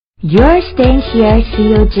You're staying here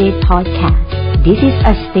COJ Podcast. This is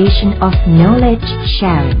a station of knowledge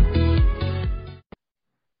sharing.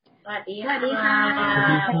 สวัสดีค่ะ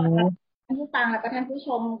ท่านผู้ฟังและก็ท่านผู้ช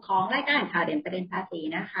มของรายการข่าวเด่นประเด็นภาษี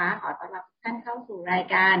นะคะขอต้อนรับทุกท่านเข้าสู่ราย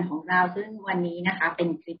การของเราซึ่งวันนี้นะคะเป็น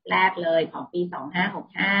คลิปแรกเลยของปี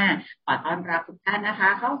2565ขอต้อนรับทุกท่านนะคะ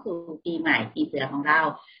เข้าสู่ปีใหม่ปีเสือของเรา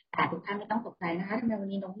แต่ทุกท่านไม่ต้องตกใจนะคะทำไมวัน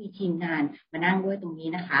นี้น้องมีทีมงานมานั่งด้วยตรงนี้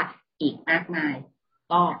นะคะอีกมากมาย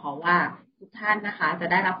ก็เพราะว่าทุกท่านนะคะจะ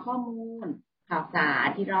ได้รับข้อมูลข่าวสาร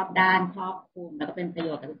ที่รอบด้านครอบคลุมแล้วก็เป็นประโย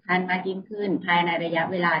ชน์กับทุกท่านมากยิ่งขึ้นภายในระยะ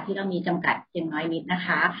เวลาที่เรามีจำกัดเพียงน้อยนิดนะค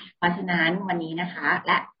ะเพราะฉะนั้นวันนี้นะคะแ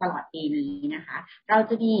ละตลอดปีนี้นะคะเรา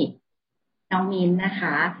จะมีน้องมินนะค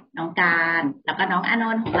ะน้องการแล้วก็น้องอาน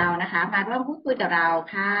นท์ของเรานะคะมาร่วมพูดคุยกับเรา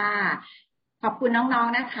ค่ะขอบคุณน้อง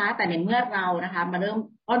ๆนะคะแต่ในเมื่อเรานะคะมาเริ่ม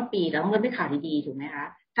ต้นปีเราต้องเริ่มด้วยข่าวดีๆถูกไหมคะ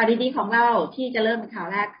ข่าวดีๆของเราที่จะเริ่มเป็นข่าว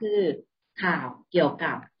แรกคือข่าวเกี่ยว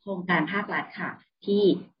กับโครงการภาครัฐค่ะที่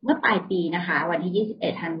เมื่อปลายปีนะคะวันที่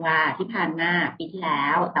21ธันวาที่ผ่านมาปีที่แล้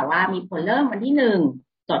วแต่ว่ามีผลเริ่มวันที่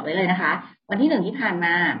1จดไว้เลยนะคะวันที่1ที่ผ่านม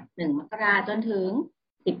า1มกราคมจนถึง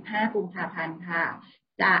15กุมภาพันธ์ค่ะ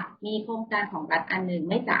จะมีโครงการของรัฐอันหนึ่ง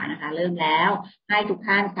ไม่จ๋านะคะเริ่มแล้วให้ทุก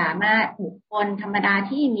ท่านสามารถบุคคลธรรมดา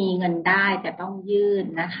ที่มีเงินได้จะต้องยื่น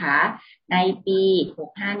นะคะในปี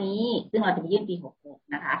65นี้ซึ่งเราจะไปยื่นปี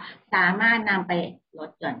66นะคะสามารถนำไปล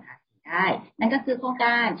ดหย่อนภาษีได้นั่นก็คือโครงก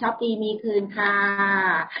ารช็อปดีมีคืนค่ะ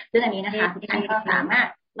ซึ่งอันนี้นะคะทุกท่านก็สามารถ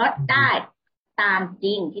ลดได้ตามจ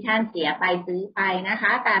ริงที่ท่านเสียไปซื้อไปนะค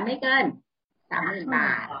ะแต่ไม่เกิน 30,000 บ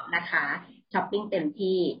าทนะคะช้อปปิ้งเต็ม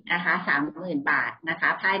ที่นะคะ 30,000 บาทนะคะ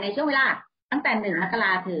ภายในช่วงเวลาตั้งแต่1มกร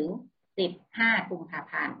าคมถึง15กุมภา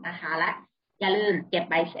พันธ์นะคะและอย่าลืมเก็บ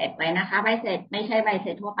ใบเสร็จไว้นะคะใบเสร็จไม่ใช่ใบเส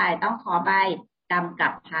ร็จทั่วไปต้องขอใบกำกั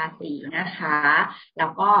บภาษีนะคะแล้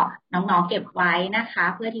วก็น้องๆเก็บไว้นะคะ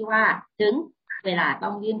เพื่อที่ว่าถึงเวลาต้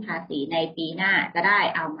องยื่นภาษีในปีหน้าจะได้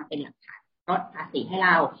เอามาเป็นหลักฐานลดภาษีให้เร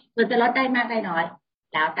าส่วนจะลดได้มากได้น้อย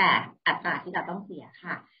แล้วแต่อัตราที่เราต้องเสีย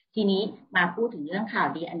ค่ะทีนี้มาพูดถึงเรื่องข่าว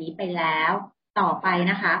ดีอันนี้ไปแล้วต่อไป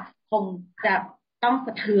นะคะคงจะต้องส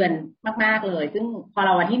ะเทือนมากๆเลยซึ่งพอเร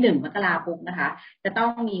าวันที่1มกราคมนะคะจะต้อง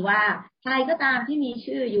มีว่าใครก็ตามที่มี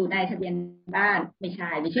ชื่ออยู่ในทะเบียนบ้านไม่ใช่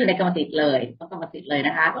มีชื่อในกรรมสิทธิ์เลยต้องกรรมสิทธิ์เลยน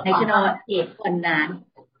ะคะในโฉนดคนนั้น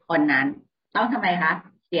ต้องทำไมคะ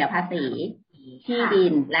เสียภาษีที่ดิ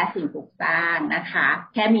นและสิ่งปลูกสร้างนะคะ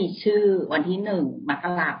แค่มีชื่อวันที่1มก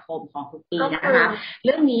ราคมของทุกปีนะคะเ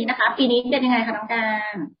รื่องนี้นะคะปีนี้เป็นยังไงคะน้องกา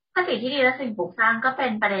รภาษีที่ดินและสิ่งปลูกสร้างก็เป็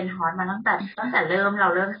นประเด็นฮอตมาตั้งแต่เรา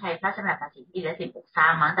เริ่มใช้พระราชบัญญัติภาษีที่ดินและสิ่งปลูกสร้า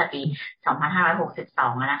งมาตั้งแต่ปี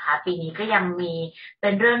2562นะคะปีนี้ก็ยังมีเป็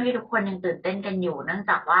นเรื่องที่ทุกคนยังตื่นเต้นกันอยู่เนื่อง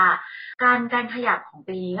จากว่าการขยับของ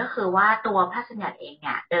ปีนี้ก็คือว่าตัวพระราชบัญญัติเองเ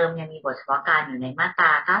นี่ยเดิมยังมีบทเฉพาะการอยู่ในมาตร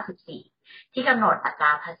า94ที่กำหนดอัตร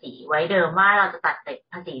าภาษีไว้เดิมว่าเราจะตัดเก็บ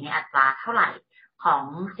ภาษีในอัตราเท่าไหร่ของ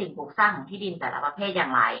สิ่งปลูกสร้างของที่ดินแต่ละประเภทอย่า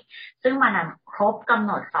งไรซึ่งมันครบกำห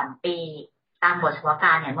นด2ปีตามบทเฉพาะก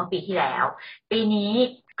ารเนี่ยเมื่อปีที่แล้วปีนี้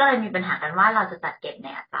ก็เลยมีปัญหากันว่าเราจะจัดเก็บใน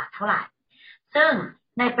อัตราเท่าไหร่ซึ่ง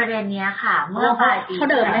ในประเด็นนี้ค่ะเมื่อปลายปีเท่า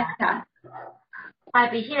เดิมไหมคะปลาย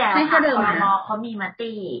ปีที่แล้วค่ะครม.เขามีม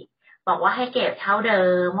ติบอกว่าให้เก็บเท่าเดิ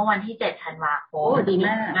มเมื่อวันที่7ธันวาคมดีม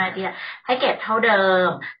ากให้เก็บเท่าเดิม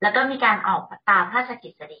แล้วก็มีการออกตามพระราชกฤ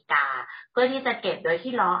ษฎีกาเพื่อที่จะเก็บโดย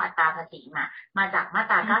ที่ล้ออัตราภาษีมาจากมา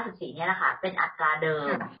ตรา94เนี่ยแหละค่ะเป็นอัตราเดิ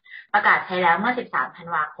มประกาศใช้แล้วเมื่อ13ธัน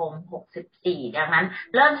วาคม64ดังนั้น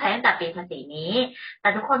เริ่มใช้ตั้งแต่ปีภาษีนี้แต่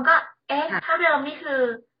ทุกคนก็เท่าเดิมนี่คือ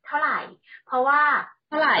เท่าไหร่เพราะว่าเ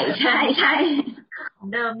ท่าไหร่ใช่ของ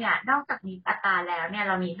เดิมเนี่ยนอกจากมีอัตราแล้วเนี่ยเ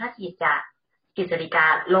รามีพระราชกฤษฎีกา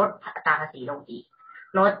ลดอัตราภาษีลงอีก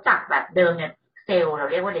ลดจากแบบเดิมเนี่ยเซลล์เรา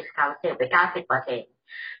เรียกว่า discount sale ไป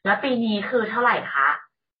 90% แล้วปีนี้คือเท่าไหร่คะ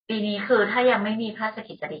ปีนี้คือถ้ายังไม่มีพระราชก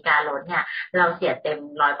ฤษฎีกาลดเนี่ยเราเสียเต็ม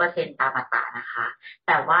 100% ตามอัตรานะคะแ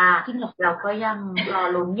ต่ว่าเราก็ยังรอ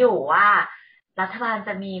ลุ้นอยู่ว่ารัฐบาลจ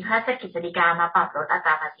ะมีพระราชกฤษฎีกามาปรับลดอัต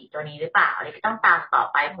ราภาษีตัวนี้หรือเปล่าอันนี้ก็ต้องตามต่อ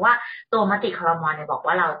ไปเพราะว่าตัวมติครม.เนี่ยบอก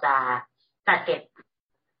ว่าเราจะจัดเก็บ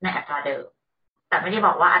ในอัตราเดิมแต่ไม่ได้บ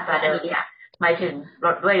อกว่าอัตราเดิมเนี่ยหมายถึงล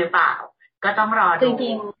ดด้วยหรือเปล่าก็ต้องรอดูจ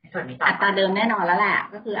ริงๆอัตราเดิมแน่นอนแล้วแหละ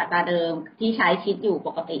ก็คืออัตราเดิมที่ใช้คิดอยู่ป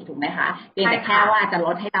กติถูกไหมคะเพียงแต่แค่ว่าจะล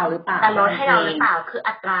ดให้เราหรือเปล่าจะลดให้เราหรือเปล่าคือ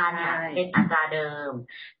อัตราเนี่ยเป็นอัตราเดิม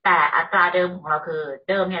แต่อัตราเดิมของเราคือ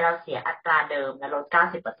เดิมเนี่ยเราเสียอัตราเดิมและลด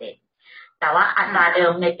 90% แต่ว่าอัตราเดิ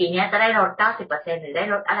มในปีนี้จะได้ลด 90% หรือได้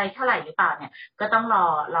ลดอะไรเท่าไหร่หรือเปล่าเนี่ยก็ต้อง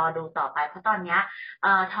รอดูต่อไปเพราะตอนนี้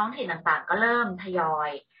ท้องถิ่นต่างๆก็เริ่มทยอ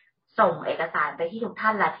ยส่งเอกสารไปที่ทุกท่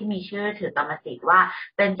านและที่มีชื่อถือกรรมสิทธิ์ว่า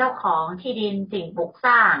เป็นเจ้าของที่ดินสิ่งปลูกส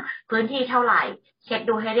ร้างพื้นที่เท่าไหร่เช็ค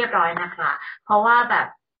ดูให้เรียบร้อยนะคะเพราะว่าแบบ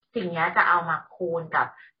สิ่งนี้จะเอามาคูณกับ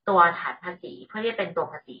ตัวฐานภาษีเพื่อที่จะเป็นตัว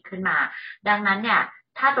ภาษีขึ้นมาดังนั้นเนี่ย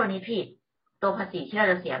ถ้าตัวนี้ผิดตัวภาษีที่เรา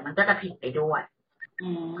จะเสียมันก็จะผิดไปด้วย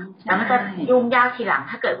แล้วมันจะยุ่งยากทีหลัง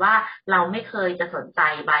ถ้าเกิดว่าเราไม่เคยจะสนใจ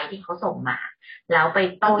ใบที่เขาส่งมาแล้วไป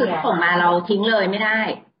โต้แย้งส่งมาเราทิ้งเลยไม่ไ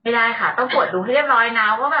ด้ค่ะต้องกดดูให้เรียบร้อยนะ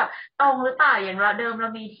ว่าแบบตรงหรือเปล่าอย่างเราเดิมเรา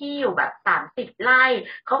มีที่อยู่แบบ30 ไร่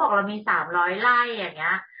เขาบอกเรามี300 ไร่อย่างเงี้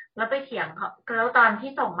ยแล้วไปเถียงเขาแล้วตอนที่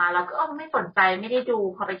ส่งมาเราก็ไม่สนใจไม่ได้ดู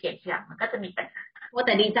พอไปเถียงทีหลังมันก็จะมีปัญหาแ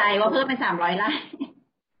ต่ดีใจว่าเพิ่มเป็น300 ไร่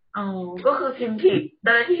ก็คือพิมพ์ผิดโด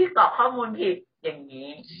ยที่กรอกข้อมูลผิดอย่างนี้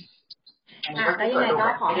ก็ยังไงก็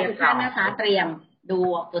ขอให้ทุกท่านนะคะเตรียมดู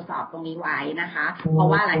ตรวจสอบตรงนี้ไว้นะคะเพราะ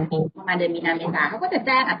ว่าหลังจากประมาณเดือนมีนาเมษาเขาก็จะแ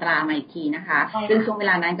จ้งอัตรามาอีกทีนะคะซึ่งช่วงเว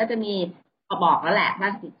ลานั้นก็จะมีบอกแล้วแหละว่า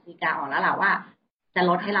กฤษฎีกาออกแล้วแหละว่าจะ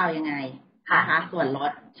ลดให้เรายังไงนะคะส่วนล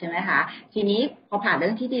ดใช่ไหมคะทีนี้พอผ่านเรื่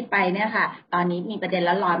องที่ดินไปเนี่ยค่ะตอนนี้มีประเด็น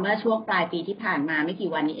ร้อนๆเมื่อช่วงปลายปีที่ผ่านมาไม่กี่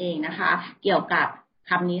วันนี้เองนะคะเกี่ยวกับ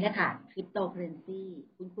คำนี้เลยค่ะคริปโตเคอเรนซี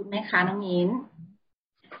คุณไหมคะน้องมิ้น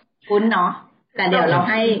คุณเนาะแต่เดี๋ยวเรา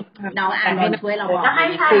ให้น้องอานนท์ช่วยเราบอกให้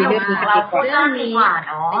ใช่เราเรื่องนี้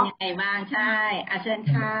เป็นยังไงบ้างใช่เชิญ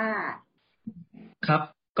ค่ะครับ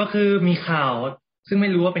ก็คือมีข่าวซึ่งไม่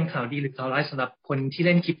รู้ว่าเป็นข่าวดีหรือข่าวร้ายสำหรับคนที่เ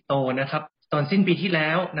ล่นคริปโตนะครับตอนสิ้นปีที่แล้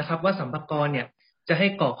วนะครับว่าสรรพากรเนี่ยจะให้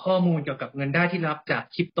กรอกข้อมูลเกี่ยวกับเงินได้ที่รับจาก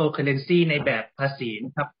คริปโตเคอเรนซีในแบบภาษีน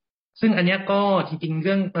ะครับซึ่งอันนี้ก็จริงๆเ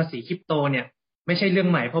รื่องภาษีคริปโตเนี่ยไม่ใช่เรื่อง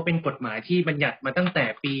ใหม่เพราะเป็นกฎหมายที่บัญญัติมาตั้งแต่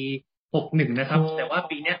ปี61นะครับแต่ว่า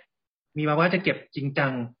ปีนี้มีมาว่าจะเก็บจริงจั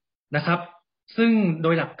งนะครับซึ่งโด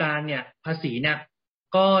ยหลักการเนี่ยภาษีเนี่ย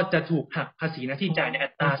ก็จะถูกหักภาษีหน้าที่จ่ายในอั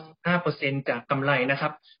ตรา 15% จากกำไรนะครั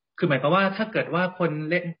บคือหมายความว่าถ้าเกิดว่าคน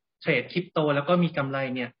เล่นเทรดคริปโตแล้วก็มีกำไร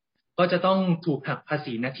เนี่ยก็จะต้องถูกหักภา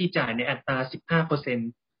ษีหน้าที่จ่ายในอัตรา 15% น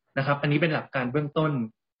ะครับอันนี้เป็นหลักการเบื้องต้น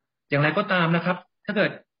อย่างไรก็ตามนะครับถ้าเกิ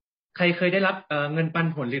ดใครเคยได้รับเงินปัน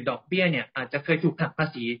ผลหรือดอกเบี้ยเนี่ยอาจจะเคยถูกหักภา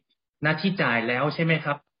ษีหน้าที่จ่ายแล้วใช่ไหมค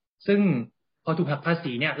รับซึ่งพอถูกหักภา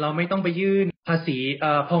ษีเนี่ยเราไม่ต้องไปยื่นภาษี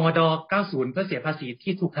พงด90เพื่อเสียภาษี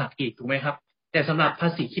ที่ถูกหักอีกถูกไหมครับแต่สำหรับภา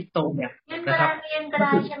ษีคริปโตเนี่ยนะครับยื่นก็ไ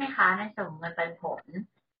ด้ใช่ไหมคะในส่วนเงินปันผล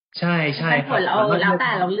ใช่ครับแล้วแ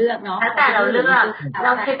ต่เราเลือกเนาะแล้วแต่เราเลือกเร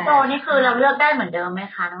าคริปโตนี่คือเราเลือกได้เหมือนเดิมไหม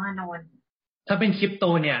คะน้องอานนท์ถ้าเป็นคริปโต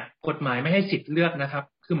เนี่ยกฎหมายไม่ให้สิทธิ์เลือกนะครับ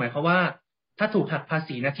คือหมายความว่าถ้าถูกหักภา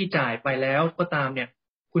ษีหน้าที่จ่ายไปแล้วก็ตามเนี่ย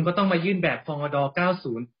คุณก็ต้องมายื่นแบบพงด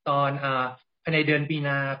90ตอนภายในเดือนปีห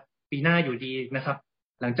น้าอยู่ดีนะครับ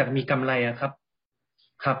หลังจากมีกำไรครับ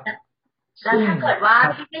แล้วถ้าเกิดว่า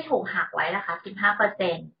พี่ไม่ถูกหักไว้ล่ะคะ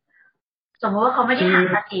 15%สมมติว่าเขาไม่ได้หัก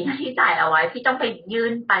ภาษีที่จ่ายเอาไว้พี่ต้องไปยื่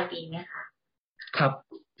นปลายปีไหมคะครับ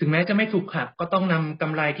ถึงแม้จะไม่ถูกหักก็ต้องนำก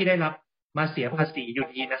ำไรที่ได้รับมาเสียภาษีอยู่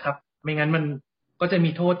ดีนะครับไม่งั้นมันก็จะมี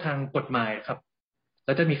โทษทางกฎหมายครับแ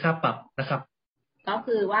ล้วจะมีค่าปรับนะครับก็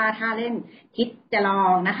คือว่าถ้าเล่นคิดจะลอ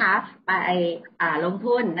งนะคะไปลง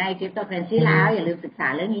ทุนในคริปโตเคอเรนซีแล้วอย่าลืมศึกษา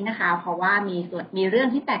เรื่องนี้นะคะเพราะว่ามีเรื่อง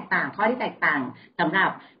ที่แตกต่างข้อที่แตกต่างสำหรับ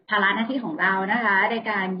ภาระหน้าที่ของเรานะคะใน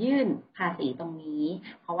การยื่นภาษีตรงนี้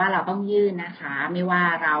เพราะว่าเราต้องยื่นนะคะไม่ว่า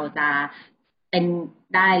เราจะเป็น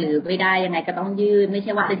ได้หรือไม่ได้ยังไงก็ต้องยื่นไม่ใ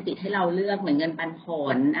ช่ว่าเป็นสิทธิ์ให้เราเลือกเหมือนเงินปันผ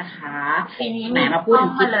ลนะคะแหมมาพูดถึ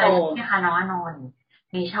งคริปโตนะคะน้องอานนท์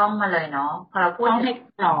มีช่องมาเลยเนาะพอเราพูดให้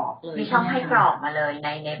กรอกเลยมีช่องให้กรอกมาเลย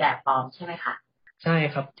ในแบบฟอร์มใช่ไหมคะใช่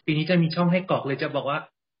ครับปีนี้จะมีช่องให้กรอกเลยจะบอกว่า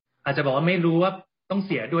อาจจะบอกว่าไม่รู้ว่าต้องเ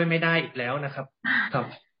สียด้วยไม่ได้อีกแล้วนะครับครับ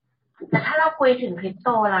แต่ถ้าเราคุยถึงคริปโต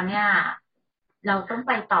แล้วเนี่ยเราต้องไ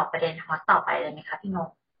ปตอบประเด็นฮอตต่อไปเลยไหมคะพี่นก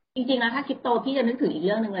จริงๆแล้วถ้าคริปโตพี่จะนึกถึงอีกเ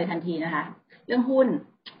รื่องนึงเลยทันทีนะคะเรื่องหุ้น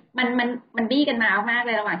มันบี้กันมามากเ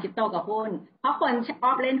ลยระหว่างคริปโตกับหุ้นเพราะคนช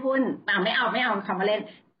อบเล่นหุ้นไม่เอาคำว่าเล่น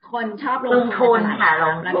คนชอบลงทุนค่ะล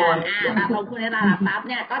งทุนลงทุนในตลาดหลักทรัพย์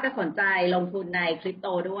เนี่ยก็จะสนใจลงทุนในคริปโต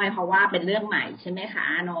ด้วยเพราะว่าเป็นเรื่องใหม่ใช่ไหมคะ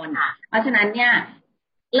อานนท์เพราะฉะนั้นเนี่ย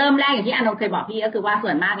เริ่มแรกอย่างที่อานนท์เคยบอกพี่ก็คือว่าส่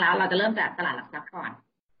วนมากแล้วเราจะเริ่มจากตลาดหลักทรัพย์ก่อน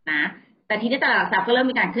นะแต่ทีนี้ตลาดหลักทรัพย์ก็เริ่ม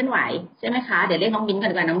มีการเคลื่อนไหวใช่ไหมคะเดี๋ยวเรียกน้องมิ้นก่อ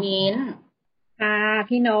นดีกว่าน้องมิ้นค่ะ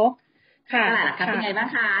พี่นกค่ะตลาดหลักทรัพย์เป็นไงบ้าง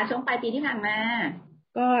คะช่วงปลายปีที่ผ่านมา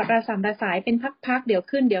ก็ระสำระสายเป็นพักๆเดี๋ยว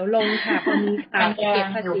ขึ้นเดี๋ยวลงค่ะพอมีข่าวเก็บ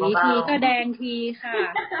ภาษีทีก็แดงทีค่ะ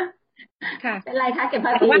ค่ะเป็นไรคะเก็บภ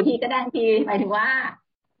าษีทีก็แดงทีหมายถึงว่า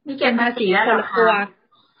มีเก็บภาษีคนละตัว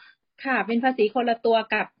ค่ะเป็นภาษีคนละตัว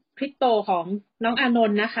กับคริปโตของน้องอาน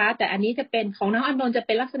นท์นะคะแต่อันนี้จะเป็นของน้องอานนท์จะเ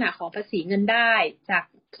ป็นลักษณะของภาษีเงินได้จาก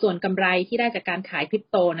ส่วนกำไรที่ได้จากการขายคริป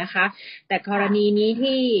โตนะคะแต่กรณีนี้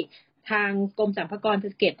ที่ทางกรมสรรพากรจะ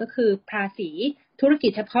เก็บก็คือภาษีธุรกิ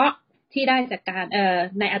จเฉพาะที่ได้จากการ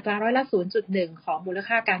ในอัตรา0.1%ของมูล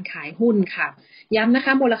ค่าการขายหุ้นค่ะย้ำนะค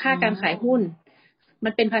ะมูลค่าการขายหุ้นมั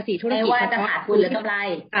นเป็นภาษีธุรกิจเฉพาะไม่ว่าจะขาดทุนหรือกำไร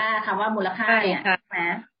คำว่ามูลค่าเนี่ยน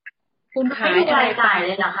ะคุณขายรายจ่ายเล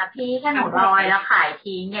ยเหรอคะพี่ถ้าหนูลอยแล้วขาย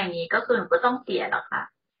ทิ้งอย่างนี้ก็คือหนูก็ต้องเสียหรอคะ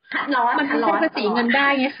มันไม่ใช่ภาษีเงินได้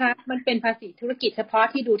ไงคะมันเป็นภาษีธุรกิจเฉพาะ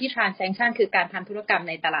ที่ดูที่ transaction คือการทำธุรกรรม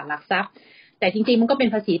ในตลาดหลักทรัพย์แต่จริงๆมันก็เป็น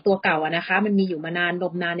ภาษีตัวเก่าอะนะคะมันมีอยู่มานานน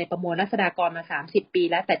มนานในประมวลรัษฎากรมา30 ปี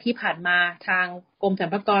แล้วแต่ที่ผ่านมาทางกรมสร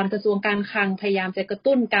รพากรกระทรวงการคลังพยายามจะกระ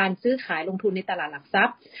ตุ้นการซื้อขายลงทุนในตลาดหลักทรัพ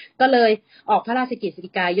ย์ก็เลยออกพระราชกฤษ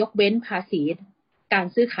ฎีกายกเว้นภาษีการ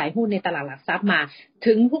ซื้อขายหุ้นในตลาดหลักทรัพย์มา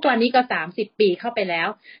ถึงทุกวันนี้ก็30 ปีเข้าไปแล้ว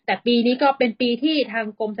แต่ปีนี้ก็เป็นปีที่ทาง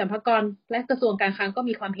กรมสรรพากรและกระทรวงการคลังก็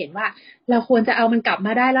มีความเห็นว่าเราควรจะเอามันกลับม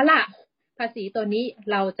าได้แล้วล่ะภาษีตัวนี้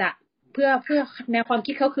เราจะเพื่อแนวความ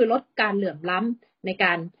คิดเขาคือลดการเหลื่อมล้ำในก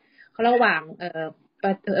ารระหว่าง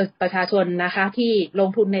ประชาชนนะคะที่ลง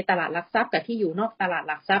ทุนในตลาดหลักทรัพย์กับที่อยู่นอกตลาด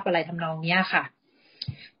หลักทรัพย์อะไรทำนองนี้ค่ะ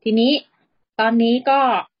ทีนี้ตอนนี้ก็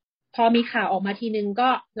พอมีข่าวออกมาทีนึงก็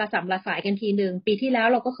ระสำระสายกันทีนึงปีที่แล้ว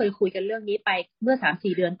เราก็เคยคุยกันเรื่องนี้ไปเมื่อ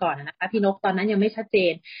 3-4 เดือนก่อนนะคะพี่นกตอนนั้นยังไม่ชัดเจ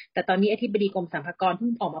นแต่ตอนนี้อธิบดีกรมสรรพากรเพิ่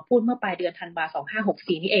งออกมาพูดเมื่อปลายเดือนธันวาคม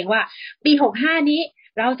2564นี่เองว่าปี65นี้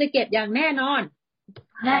เราจะเก็บอย่างแน่นอน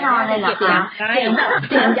เลยเหรอคะเ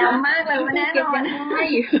สียงย้ำมากเลยว่าแน่นอน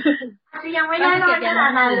ยังไม่แน่นอนขนา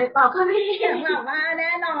ดนั้นเลยเปล่าก็พี่แบบว่าแ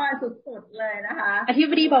น่นอนสุดๆเลยนะคะอธิ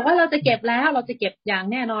บดีบอกว่าเราจะเก็บแล้วเราจะเก็บอย่าง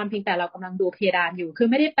แน่นอนเพียงแต่เรากำลังดูเพดานอยู่คือ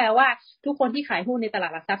ไม่ได้แปลว่าทุกคนที่ขายหุ้นในตลา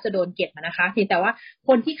ดหลักทรัพย์จะโดนเก็บนะคะเพียงแต่ว่าค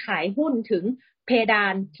นที่ขายหุ้นถึงเพดา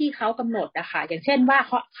นที่เขากำหนดนะคะอย่างเช่นว่า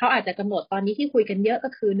เขาอาจจะกำหนดตอนนี้ที่คุยกันเยอะก็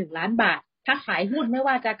คือ1 ล้านบาทถ้าขายหุ้นไม่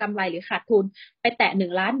ว่าจะกำไรหรือขาดทุนไปแตะ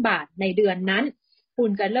1 ล้านบาทในเดือนนั้นคุ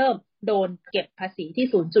ณจะเริ่มโดนเก็บภาษีที่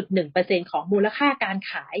 0.1% ของมูลค่าการ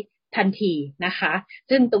ขายทันทีนะคะ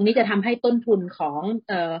ซึ่งตรงนี้จะทำให้ต้นทุนของ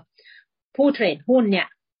ผู้เทรดหุ้นเนี่ย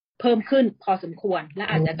เพิ่มขึ้นพอสมควรและ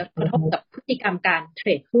อาจจะกระทบกับพฤติกรรมการเทร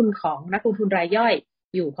ดหุ้นของนักลงทุนรายย่อย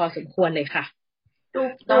อยู่พอสมควรเลยค่ะดู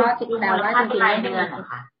แต่ว่าเป็นรายเดือนเหรอ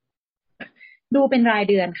คะดูเป็นราย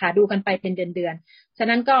เดือนค่ะดูกันไปเป็นเดือนฉะ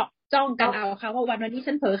นั้นก็จ้องกันเอาค่ะว่าวันนี้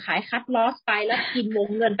ฉันเผลอขายคัทลอสไปแล้วกินวง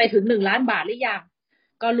เงินไปถึง1 ล้านบาทหรือยัง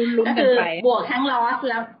ก็ลุ้นๆกันไปบวกทั้งลอส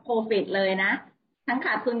แล้วโปรฟิตเลยนะทั้งข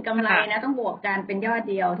าดทุนกำไรนะต้องบวกกันเป็นยอด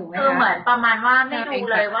เดียวถูกไหมคะคือเหมือนประมาณว่าไม่ดู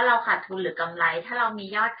เลยว่าเราขาดทุนหรือกำไรถ้าเรามี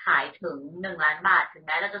ยอดขายถึง1 ล้านบาทถึงแ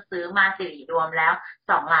ม้เราจะซื้อมา4รวมแล้ว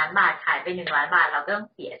2 ล้านบาทขายไป1 ล้านบาทเราก็ต้อง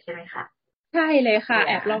เสียใช่ไหมคะใช่เลยค่ะแ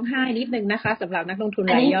อบร้องไห้นิดนึงนะคะสำหรับนักลงทุน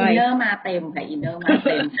รายย่อยอินเนอร์มาเต็มค่ะอินเนอร์มาเ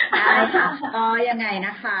ต็มได้ค่ะก็ยังไงน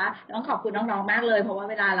ะคะต้องขอบคุณน้องๆมากเลยเพราะว่า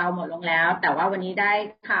เวลาเราหมดลงแล้วแต่ว่าวันนี้ได้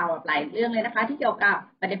ข่าวหลายเรื่องเลยนะคะที่เกี่ยวกับ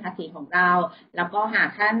ประเด็นภาษีของเราแล้วก็หาก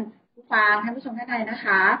ท่านผู้ฟังท่านผู้ชมท่านใดนะค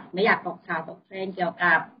ะไม่อยากตกข่าวตกเทรนด์เกี่ยว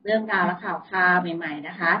กับเรื่องราวและข่าวใหม่ๆน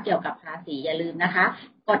ะคะเกี่ยวกับภาษีอย่าลืมนะคะ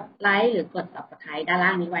กดไลค์หรือกด Subscribe ด้านล่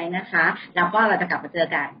างนี้ไว้นะคะแล้วก็เราจะกลับมาเจอ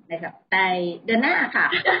กันในเดือนหน้าค่ะ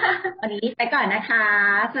วันนี้ไปก่อนนะคะ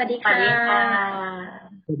สวัสดีค่ะ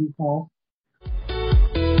สวัสดีครับ